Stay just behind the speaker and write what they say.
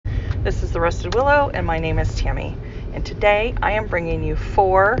This is The Rusted Willow, and my name is Tammy. And today I am bringing you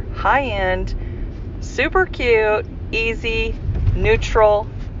 4 high-end, super cute, easy, neutral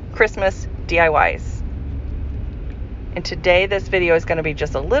Christmas DIYs. And today this video is going to be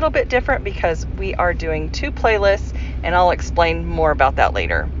just a little bit different because we are doing 2 playlists, and I'll explain more about that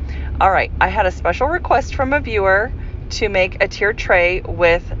later. Alright, I had a special request from a viewer to make a tiered tray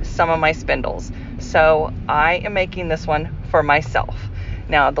with some of my spindles. So I am making this one for myself.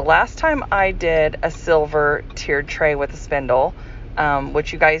 Now, the last time I did a silver tiered tray with a spindle,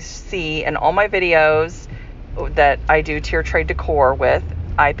 which you guys see in all my videos that I do tiered tray decor with,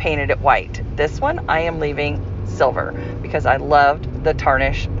 I painted it white. This one I am leaving silver because I loved the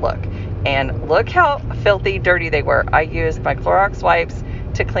tarnish look. And look how filthy dirty they were. I used my Clorox wipes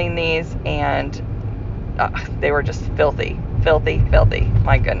to clean these, and they were just filthy.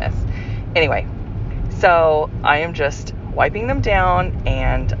 My goodness. Anyway, so I am just wiping them down,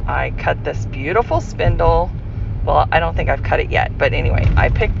 and I cut this beautiful spindle. Well, I don't think I've cut it yet, but anyway, I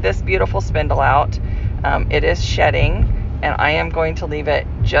picked this beautiful spindle out. It is shedding, and I am going to leave it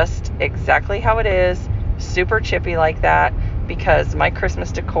just exactly how it is, super chippy like that, because my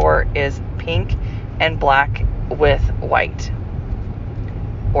Christmas decor is pink and black with white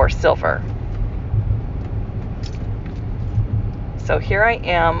or silver. So here I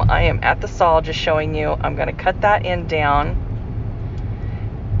am at the saw just showing you. I'm going to cut that end down.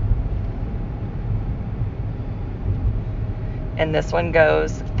 And this one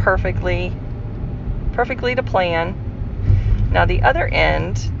goes perfectly to plan. Now the other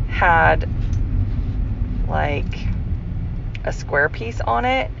end had like a square piece on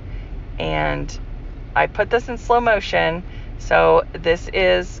it, and I put this in slow motion. So this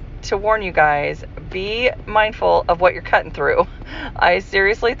is to warn you guys, be mindful of what you're cutting through. I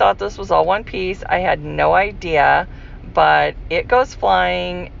seriously thought this was all one piece. I had no idea, but it goes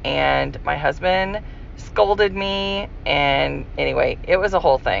flying, and my husband scolded me, and anyway, it was a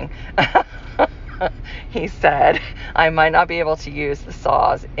whole thing. He said I might not be able to use the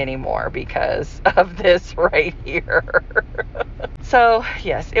saws anymore because of this right here. So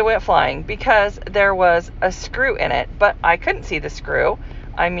yes, it went flying because there was a screw in it, but I couldn't see the screw.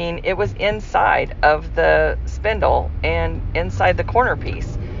 I mean, it was inside of the spindle and inside the corner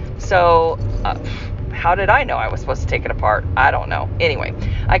piece. So how did I know I was supposed to take it apart? I don't know. Anyway,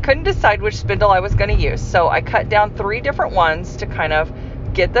 I couldn't decide which spindle I was going to use. So I cut down 3 different ones to kind of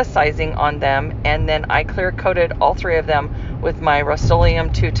get the sizing on them. And then I clear coated all 3 of them with my Rust-Oleum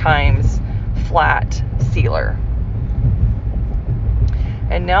 2x flat sealer.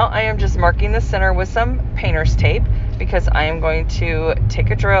 And now I am just marking the center with some painter's tape, because I am going to take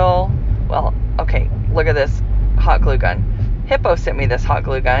a drill. Well, okay, look at this hot glue gun. Hippo sent me this hot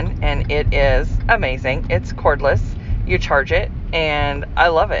glue gun, and it is amazing. It's cordless. You charge it, and I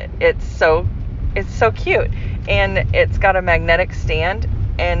love it. It's so cute, and it's got a magnetic stand.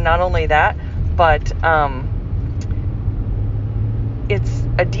 And not only that, but it's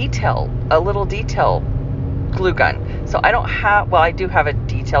a little detail glue gun. So I don't have, well, I do have a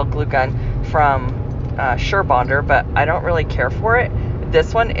detail glue gun from Surebonder, but I don't really care for it.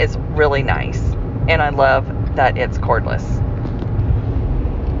 This one is really nice, and I love that it's cordless.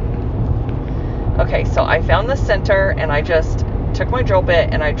 Okay, so I found the center, and I just took my drill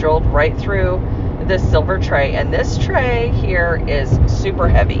bit and I drilled right through this silver tray, and this tray here is super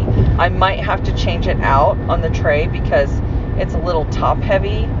heavy. I might have to change it out on the tray because it's a little top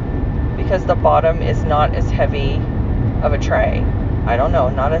heavy, because the bottom is not as heavy of a tray. I don't know,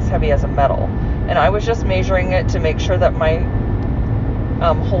 not as heavy as a metal. And I was just measuring it to make sure that my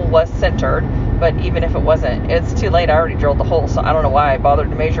hole was centered, but even if it wasn't, it's too late. I already drilled the hole, so I don't know why I bothered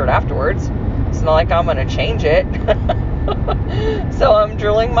to measure it afterwards. It's not like I'm going to change it. So I'm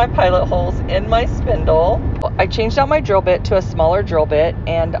drilling my pilot holes in my spindle. I changed out my drill bit to a smaller drill bit,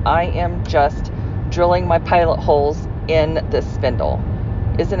 and I am just drilling my pilot holes in this spindle.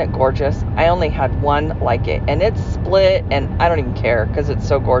 Isn't it gorgeous? I only had one like it, and it's split, and I don't even care because it's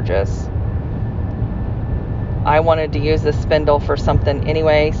so gorgeous. I wanted to use this spindle for something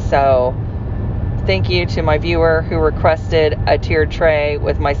anyway, so thank you to my viewer who requested a tiered tray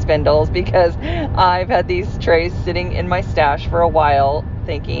with my spindles, because I've had these trays sitting in my stash for a while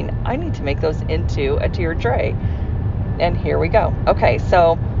thinking I need to make those into a tiered tray. And here we go. Okay,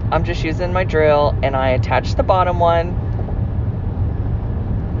 so I'm just using my drill, and I attached the bottom one,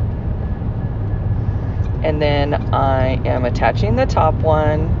 and then I am attaching the top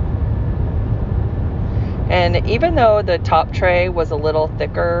one. And even though the top tray was a little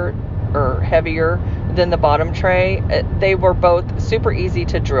thicker or heavier than the bottom tray, they were both super easy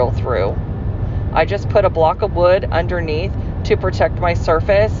to drill through. I just put a block of wood underneath to protect my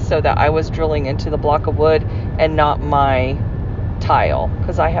surface so that I was drilling into the block of wood and not my tile,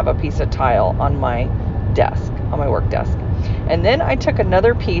 because I have a piece of tile on my desk, on my work desk. And then I took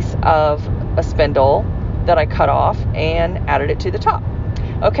another piece of a spindle that I cut off and added it to the top.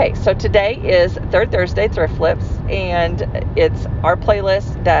 Okay, so today is Third Thursday Thrift Flips, and it's our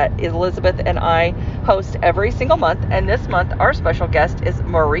playlist that Elizabeth and I host every single month. And this month, our special guest is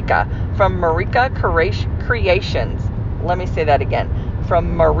Marika from Marika Creations. Let me say that again.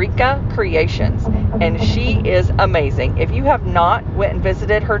 From Marika Creations. And she is amazing. If you have not went and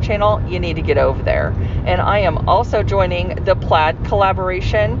visited her channel, you need to get over there. And I am also joining the Plaid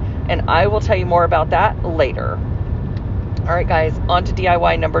collaboration, and I will tell you more about that later. All right, guys, on to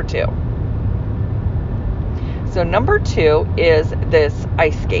DIY number 2. So number 2 is this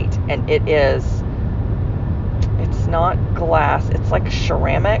ice skate, and it's not glass, it's like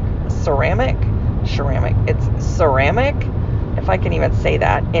ceramic, it's ceramic, if I can even say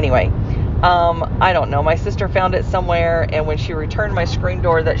that. Anyway, I don't know, my sister found it somewhere, and when she returned my screen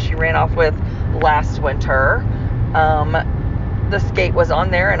door that she ran off with last winter, the skate was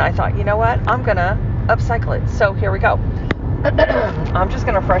on there, and I thought, you know what, I'm gonna upcycle it. So here we go. I'm just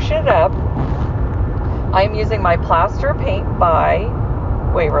going to freshen it up. I am using my plaster paint by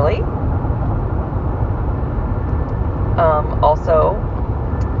Waverly. Also,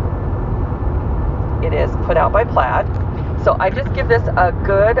 it is put out by Plaid. So I just give this a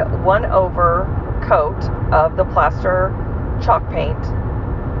good 1-over coat of the plaster chalk paint.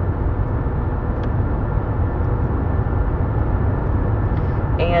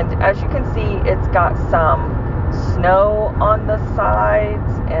 And as you can see, it's got some snow on the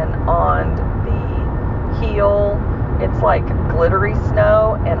sides and on the heel. It's like glittery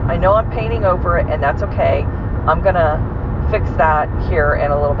snow, and I know I'm painting over it, and that's okay. I'm gonna fix that here in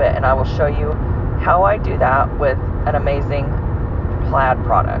a little bit, and I will show you how I do that with an amazing Plaid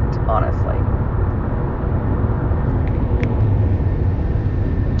product, honestly.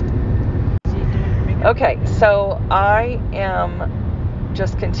 Okay, so I am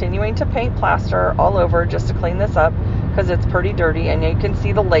just continuing to paint plaster all over just to clean this up because it's pretty dirty, and you can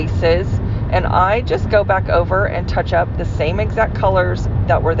see the laces, and I just go back over and touch up the same exact colors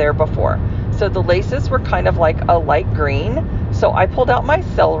that were there before. So the laces were kind of like a light green, so I pulled out my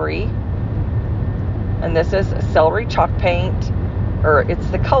celery, and this is celery chalk paint, or it's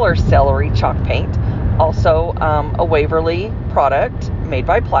the color celery chalk paint, also a Waverly product made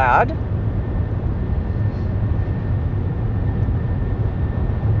by Plaid.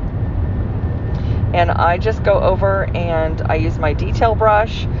 And I just go over and I use my detail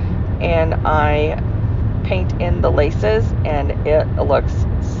brush and I paint in the laces, and it looks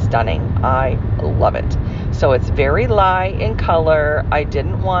stunning. I love it. So it's very light in color. I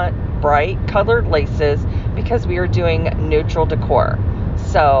didn't want bright colored laces because we are doing neutral decor.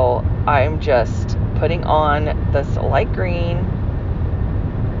 So I'm just putting on this light green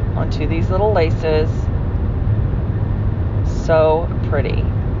onto these little laces. So pretty.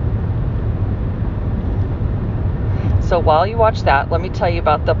 So while you watch that, let me tell you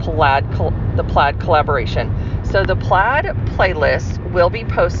about the Plaid collaboration. So the Plaid playlist will be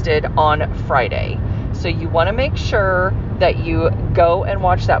posted on Friday. So you want to make sure that you go and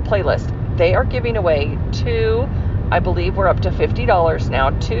watch that playlist. They are giving away I believe we're up to $50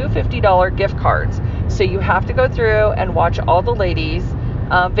 now, 2 $50 gift cards. So you have to go through and watch all the ladies'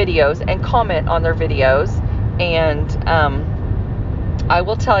 videos and comment on their videos. And I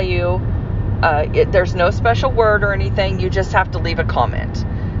will tell you, there's no special word or anything. You just have to leave a comment.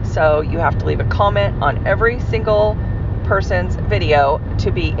 So you have to leave a comment on every single person's video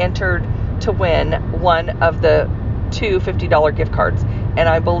to be entered to win one of the 2 $50 gift cards. And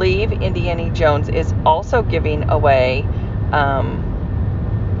I believe Indiana Jones is also giving away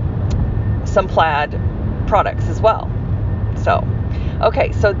some Plaid products as well. So,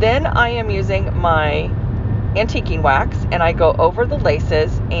 okay, so then I am using my antiquing wax, and I go over the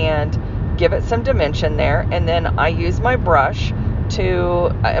laces and give it some dimension there, and then I use my brush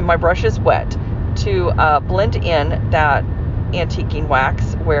and my brush is wet, to blend in that antiquing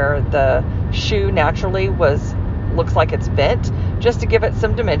wax where the shoe naturally looks like it's bent, just to give it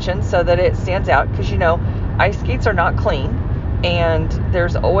some dimension so that it stands out, because you know ice skates are not clean, and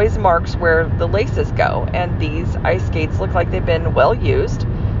there's always marks where the laces go, and these ice skates look like they've been well used.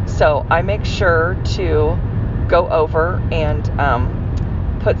 So I make sure to go over and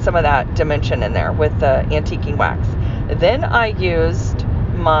put some of that dimension in there with the antiquing wax. Then I used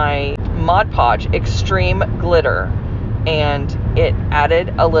my Mod Podge Extreme Glitter, and it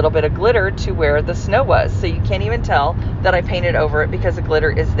added a little bit of glitter to where the snow was, so you can't even tell that I painted over it because the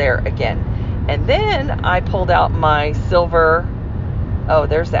glitter is there again. And then I pulled out my silver, oh,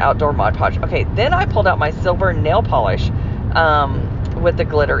 there's the outdoor Mod Podge. Okay, then I pulled out my silver nail polish with the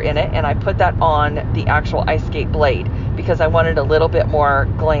glitter in it, and I put that on the actual ice skate blade because I wanted a little bit more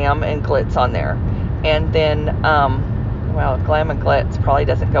glam and glitz on there. And then, well, glam and glitz probably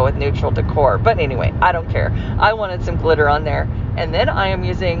doesn't go with neutral decor, but anyway, I don't care. I wanted some glitter on there. And then I am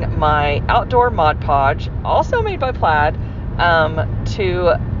using my outdoor Mod Podge, also made by Plaid,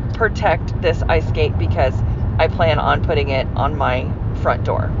 to protect this ice skate because I plan on putting it on my front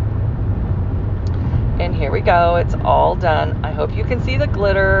door. And here we go. It's all done. I hope you can see the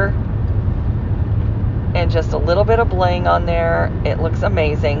glitter and just a little bit of bling on there. It looks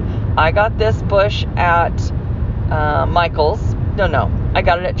amazing. I got this bush at Michael's. No, I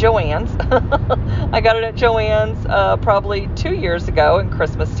got it at Joann's. I got it at Joann's probably 2 years ago in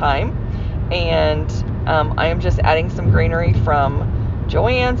Christmas time. And I am just adding some greenery from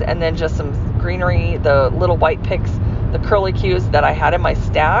Joann's, and then just some greenery, the little white picks, the curly cues that I had in my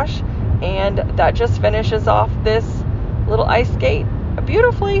stash. And that just finishes off this little ice skate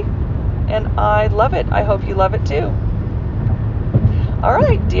beautifully. And I love it. I hope you love it too. All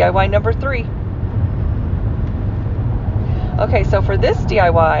right, DIY number 3. Okay, so for this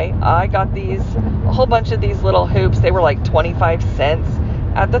DIY, I got a whole bunch of these little hoops. They were like 25 cents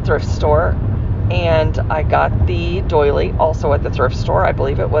at the thrift store. And I got the doily also at the thrift store. I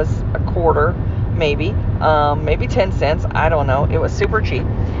believe it was a quarter, maybe 10 cents. I don't know. It was super cheap.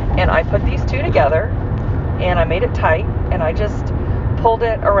 And I put these two together and I made it tight, and I just pulled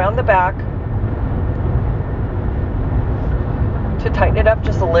it around the back to tighten it up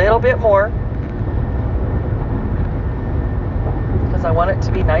just a little bit more, because I want it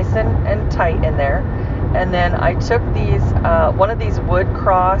to be nice and tight in there. And then I took these, one of these wood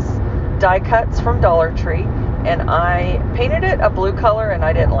cross die cuts from Dollar Tree, and I painted it a blue color, and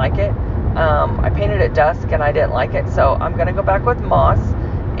I didn't like it. I painted it dusk and I didn't like it, so I'm going to go back with moss,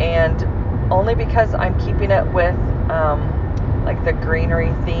 and only because I'm keeping it with like the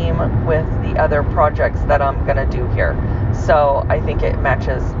greenery theme with the other projects that I'm going to do here. So I think it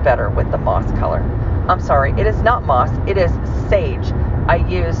matches better with the moss color. I'm sorry, it is not moss, it is sage. I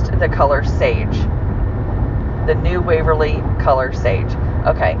used the color sage, the New Waverly color sage.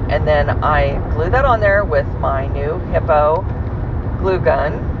 Okay, and then I glue that on there with my new Hippo glue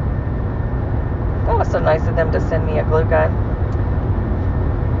gun. That was so nice of them to send me a glue gun.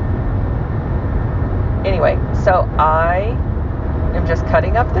 Anyway, so I am just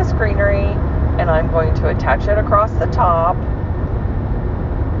cutting up this greenery, and I'm going to attach it across the top.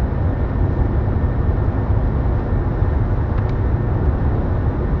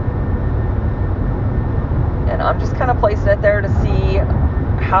 And I'm just kind of placing it there to see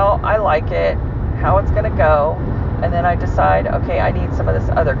how I like it, how it's going to go. And then I decide, okay, I need some of this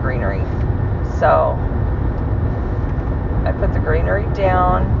other greenery. So I put the greenery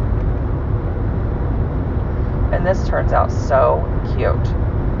down. And this turns out so cute.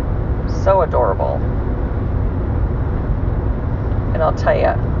 So adorable. And I'll tell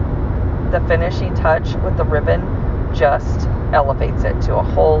you, the finishing touch with the ribbon just elevates it to a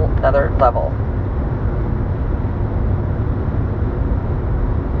whole nother level.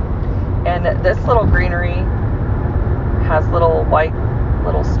 And this little greenery has little white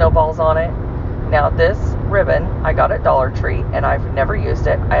little snowballs on it. Now this ribbon I got at Dollar Tree, and I've never used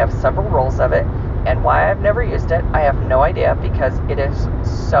it. I have several rolls of it, and why I've never used it, I have no idea, because it is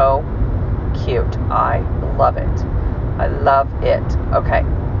so cute. I love it. I love it. Okay,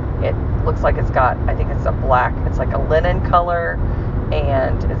 it looks like it's got, I think it's a black, it's like a linen color,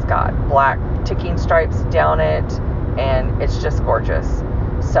 and it's got black ticking stripes down it, and it's just gorgeous.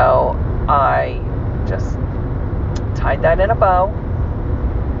 So I just tied that in a bow,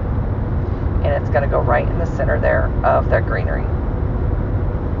 and it's going to go right in the center there of that greenery.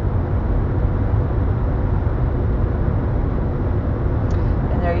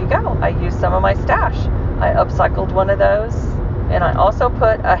 And there you go. I used some of my stash. I upcycled one of those, and I also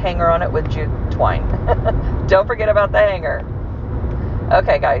put a hanger on it with jute twine. Don't forget about the hanger.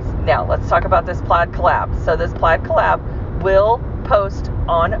 Okay guys, now let's talk about this plaid collab. So this plaid collab will post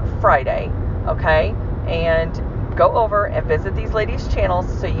on Friday, okay? And go over and visit these ladies' channels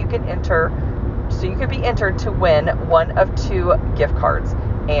so you can be entered to win one of 2 gift cards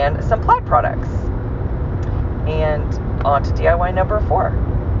and some plaid products. And on to DIY number 4.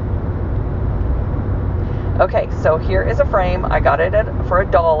 Okay, so here is a frame. I got it for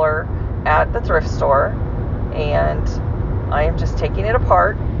 $1 at the thrift store, and I am just taking it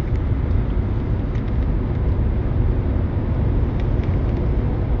apart.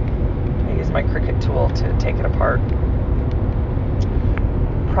 I use my Cricut tool to take it apart.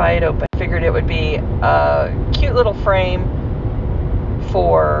 pry it open. Figured it would be a cute little frame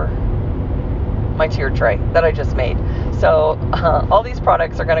for my tier tray that I just made. So all these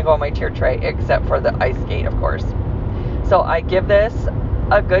products are going to go on my tier tray except for the ice skate, of course. So I give this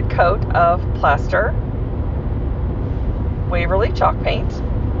a good coat of plaster Waverly chalk paint,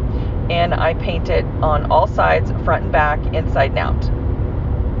 and I paint it on all sides, front and back, inside and out.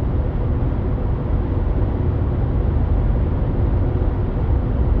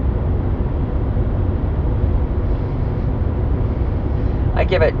 I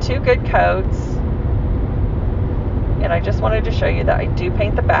give it 2 good coats, and I just wanted to show you that I do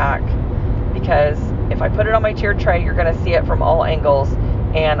paint the back, because if I put it on my tier tray, you're going to see it from all angles,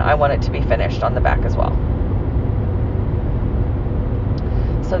 and I want it to be finished on the back as well.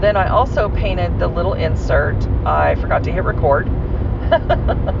 So then I also painted the little insert. I forgot to hit record.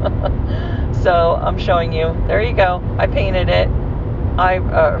 So I'm showing you. There you go. I painted it.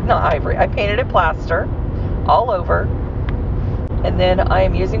 Not ivory. I painted it plaster all over. And then I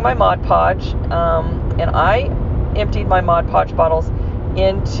am using my Mod Podge. And I emptied my Mod Podge bottles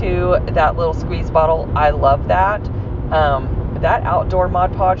into that little squeeze bottle. I love that. That outdoor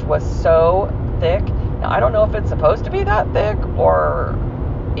Mod Podge was so thick. Now, I don't know if it's supposed to be that thick or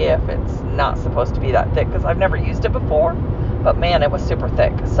if it's not supposed to be that thick, because I've never used it before, but man, it was super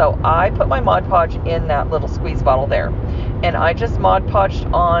thick. So I put my Mod Podge in that little squeeze bottle there, and I just Mod Podged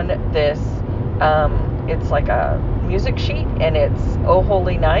on this, it's like a music sheet, and it's Oh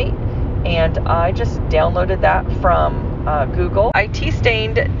Holy Night, and I just downloaded that from Google. I tea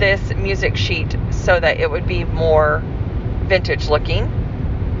stained this music sheet so that it would be more vintage looking.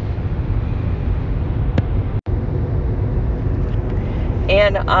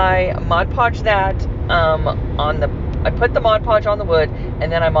 And I Mod Podge that I put the Mod Podge on the wood,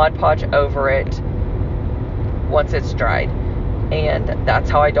 and then I Mod Podge over it once it's dried. And that's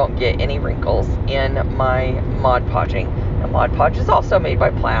how I don't get any wrinkles in my Mod Podging. The Mod Podge is also made by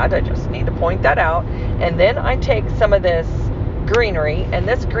Plaid. I just need to point that out. And then I take some of this greenery, and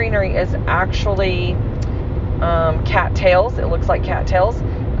this greenery is actually cattails. It looks like cattails.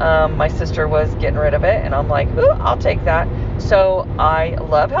 My sister was getting rid of it, and I'm like, ooh, I'll take that. So I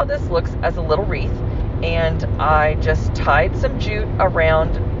love how this looks as a little wreath, and I just tied some jute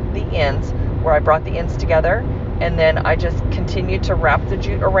around the ends where I brought the ends together, and then I just continued to wrap the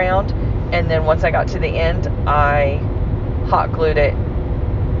jute around, and then once I got to the end, I hot glued it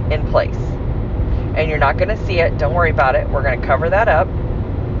in place. And you're not going to see it, don't worry about it, we're going to cover that up.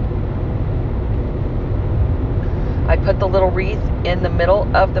 I put the little wreath in the middle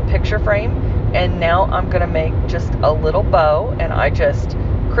of the picture frame, and now I'm going to make just a little bow, and I just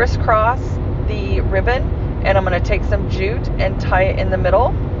crisscross the ribbon, and I'm going to take some jute and tie it in the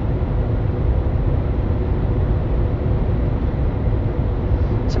middle.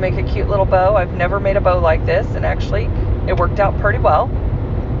 To make a cute little bow. I've never made a bow like this, and actually it worked out pretty well.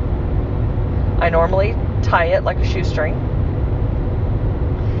 I normally tie it like a shoestring,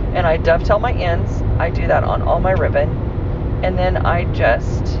 and I dovetail my ends. I do that on all my ribbon, and then I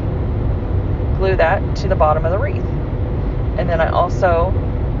just glue that to the bottom of the wreath, and then I also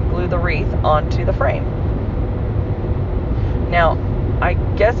glue the wreath onto the frame. Now, I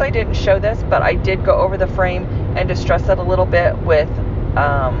guess I didn't show this, but I did go over the frame and distress it a little bit with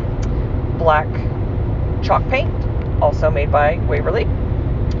black chalk paint, also made by Waverly.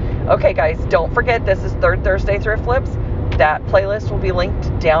 Okay guys, don't forget, this is Third Thursday Thrift Flips. That playlist will be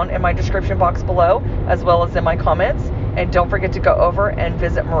linked down in my description box below, as well as in my comments. And don't forget to go over and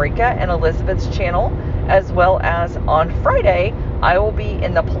visit Marika and Elizabeth's channel, as well as on Friday, I will be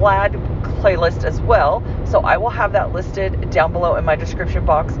in the Plaid playlist as well. So I will have that listed down below in my description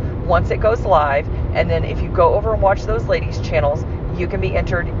box once it goes live. And then if you go over and watch those ladies' channels, you can be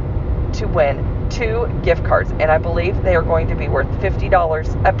entered to win 2 gift cards. And I believe they are going to be worth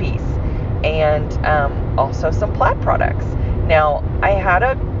 $50 a piece. And also some Plaid products. Now, I had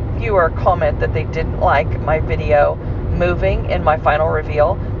a viewer comment that they didn't like my video moving in my final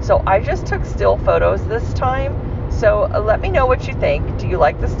reveal, so I just took still photos this time. So let me know what you think. Do you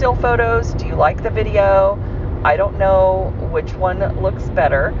like the still photos? Do you like the video? I don't know which one looks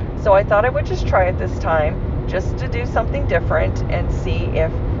better, so I thought I would just try it this time, just to do something different and see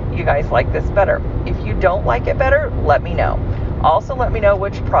if you guys like this better. If you don't like it better, let me know. Also, let me know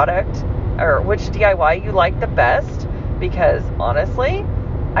which product or which DIY you like the best, because honestly,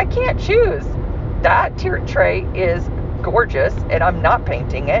 I can't choose. That tier tray is gorgeous, and I'm not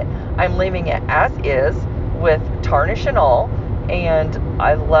painting it. I'm leaving it as is with tarnish and all, and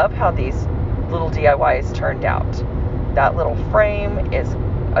I love how these little DIYs turned out. That little frame is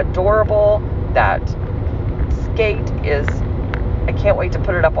adorable. That skate is I can't wait to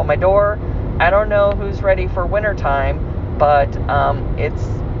put it up on my door. I don't know who's ready for wintertime, but it's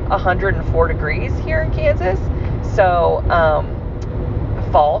 104 degrees here in Kansas. So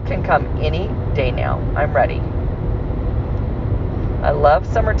fall can come any day now. I'm ready. I love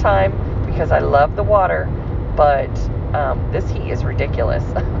summertime because I love the water, but this heat is ridiculous.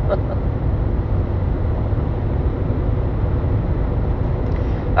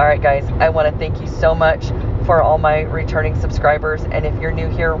 All right, guys, I want to thank you so much for all my returning subscribers. And if you're new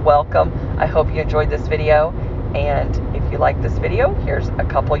here, welcome. I hope you enjoyed this video. And if you like this video, here's a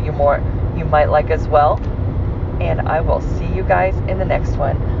couple you might like as well. And I will see you guys in the next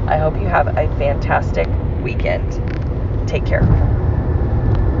one. I hope you have a fantastic weekend. Take care.